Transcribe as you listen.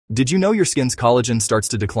Did you know your skin's collagen starts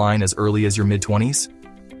to decline as early as your mid-20s?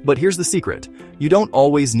 But here's the secret. You don't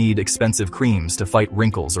always need expensive creams to fight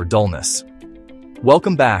wrinkles or dullness.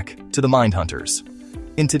 Welcome back to the Mindhunters.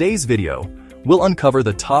 In today's video, we'll uncover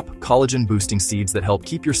the top collagen-boosting seeds that help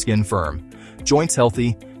keep your skin firm, joints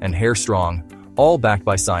healthy, and hair strong, all backed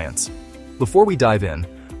by science. Before we dive in,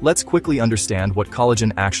 let's quickly understand what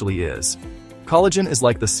collagen actually is. Collagen is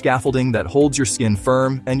like the scaffolding that holds your skin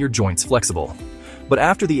firm and your joints flexible. But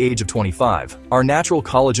after the age of 25, our natural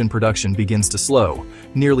collagen production begins to slow,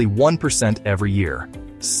 nearly 1% every year.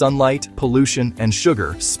 Sunlight, pollution, and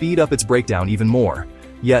sugar speed up its breakdown even more.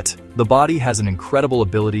 Yet, the body has an incredible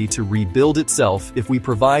ability to rebuild itself if we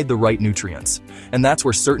provide the right nutrients. And that's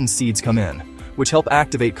where certain seeds come in, which help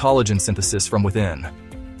activate collagen synthesis from within.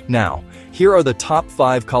 Now, here are the top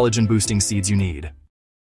 5 collagen-boosting seeds you need.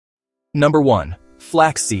 Number 1.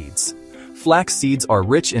 Flax seeds. Flax seeds are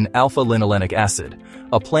rich in alpha-linolenic acid,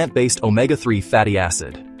 a plant-based omega-3 fatty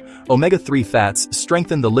acid. Omega-3 fats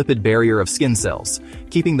strengthen the lipid barrier of skin cells,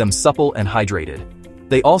 keeping them supple and hydrated.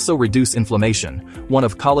 They also reduce inflammation, one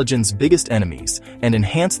of collagen's biggest enemies, and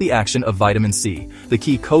enhance the action of vitamin C, the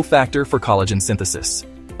key cofactor for collagen synthesis.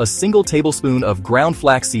 A single tablespoon of ground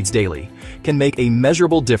flax seeds daily can make a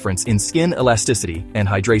measurable difference in skin elasticity and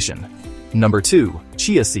hydration. Number 2.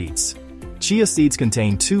 Chia seeds. Chia seeds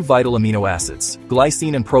contain 2 vital amino acids,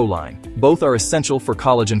 glycine and proline. Both are essential for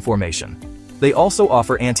collagen formation. They also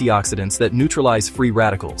offer antioxidants that neutralize free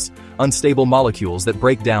radicals, unstable molecules that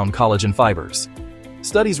break down collagen fibers.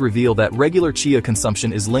 Studies reveal that regular chia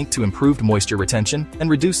consumption is linked to improved moisture retention and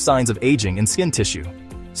reduced signs of aging in skin tissue.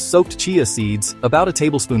 Soaked chia seeds, about a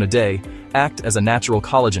tablespoon a day, act as a natural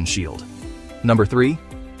collagen shield. Number 3.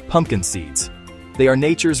 Pumpkin seeds. They are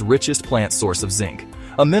nature's richest plant source of zinc,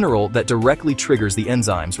 a mineral that directly triggers the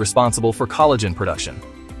enzymes responsible for collagen production.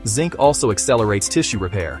 Zinc also accelerates tissue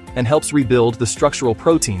repair and helps rebuild the structural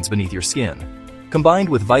proteins beneath your skin. Combined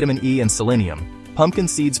with vitamin E and selenium, pumpkin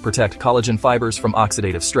seeds protect collagen fibers from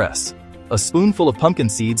oxidative stress. A spoonful of pumpkin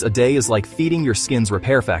seeds a day is like feeding your skin's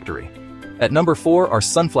repair factory. At number 4 are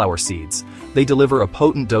sunflower seeds. They deliver a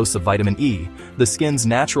potent dose of vitamin E, the skin's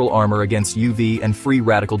natural armor against UV and free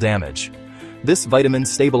radical damage. This vitamin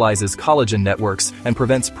stabilizes collagen networks and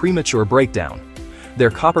prevents premature breakdown.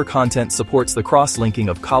 Their copper content supports the cross-linking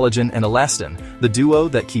of collagen and elastin, the duo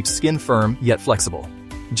that keeps skin firm yet flexible.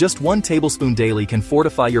 Just 1 tablespoon daily can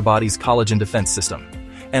fortify your body's collagen defense system.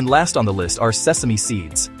 And last on the list are sesame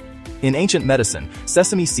seeds. In ancient medicine,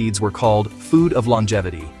 sesame seeds were called food of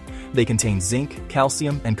longevity. They contain zinc,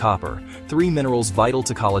 calcium, and copper, 3 minerals vital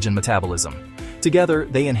to collagen metabolism. Together,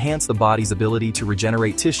 they enhance the body's ability to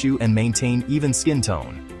regenerate tissue and maintain even skin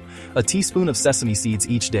tone. A teaspoon of sesame seeds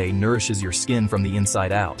each day nourishes your skin from the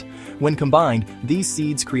inside out. When combined, these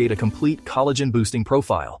seeds create a complete collagen-boosting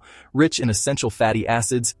profile, rich in essential fatty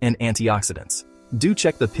acids and antioxidants. Do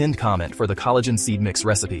check the pinned comment for the collagen seed mix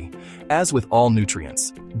recipe. As with all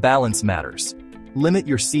nutrients, balance matters. Limit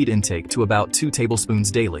your seed intake to about 2 tablespoons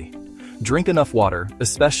daily. Drink enough water,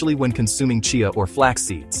 especially when consuming chia or flax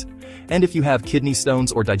seeds. And if you have kidney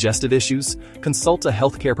stones or digestive issues, consult a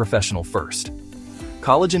healthcare professional first.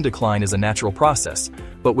 Collagen decline is a natural process,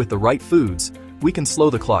 but with the right foods, we can slow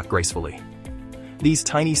the clock gracefully. These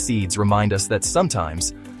tiny seeds remind us that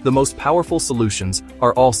sometimes, the most powerful solutions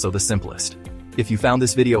are also the simplest. If you found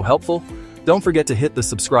this video helpful, don't forget to hit the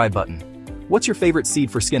subscribe button. What's your favorite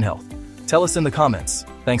seed for skin health? Tell us in the comments.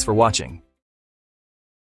 Thanks for watching.